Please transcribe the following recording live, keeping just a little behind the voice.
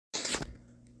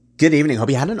Good evening. Hope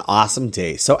you had an awesome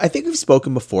day. So I think we've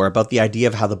spoken before about the idea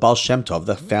of how the Baal Shem Tov,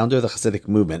 the founder of the Hasidic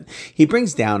movement, he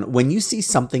brings down when you see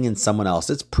something in someone else,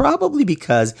 it's probably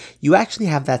because you actually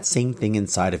have that same thing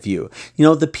inside of you. You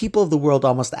know, the people of the world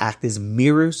almost act as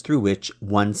mirrors through which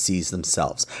one sees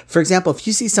themselves. For example, if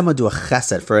you see someone do a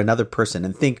chesed for another person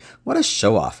and think, what a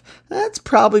show off, that's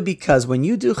probably because when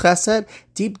you do chesed,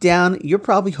 deep down, you're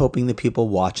probably hoping that people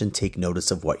watch and take notice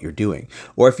of what you're doing.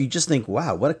 Or if you just think,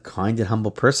 wow, what a kind and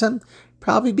humble person,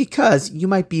 probably because you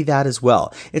might be that as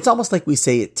well. It's almost like we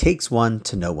say it takes one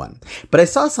to know one. But I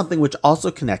saw something which also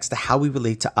connects to how we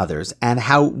relate to others and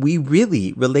how we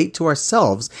really relate to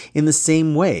ourselves in the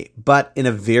same way, but in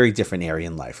a very different area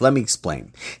in life. Let me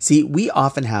explain. See, we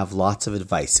often have lots of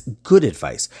advice, good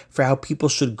advice, for how people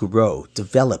should grow,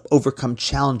 develop, overcome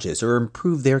challenges, or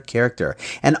improve their character.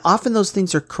 And often those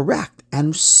things are correct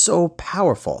and so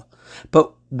powerful.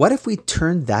 But what if we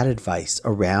turn that advice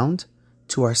around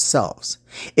to ourselves?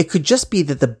 It could just be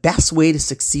that the best way to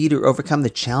succeed or overcome the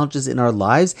challenges in our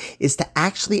lives is to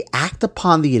actually act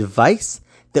upon the advice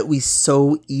that we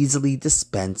so easily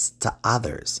dispense to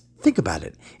others. Think about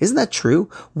it. Isn't that true?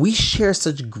 We share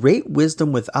such great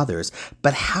wisdom with others,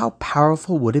 but how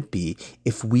powerful would it be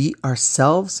if we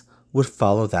ourselves would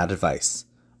follow that advice?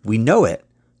 We know it.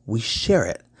 We share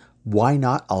it. Why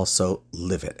not also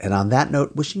live it? And on that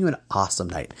note, wishing you an awesome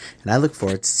night. And I look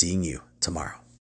forward to seeing you tomorrow.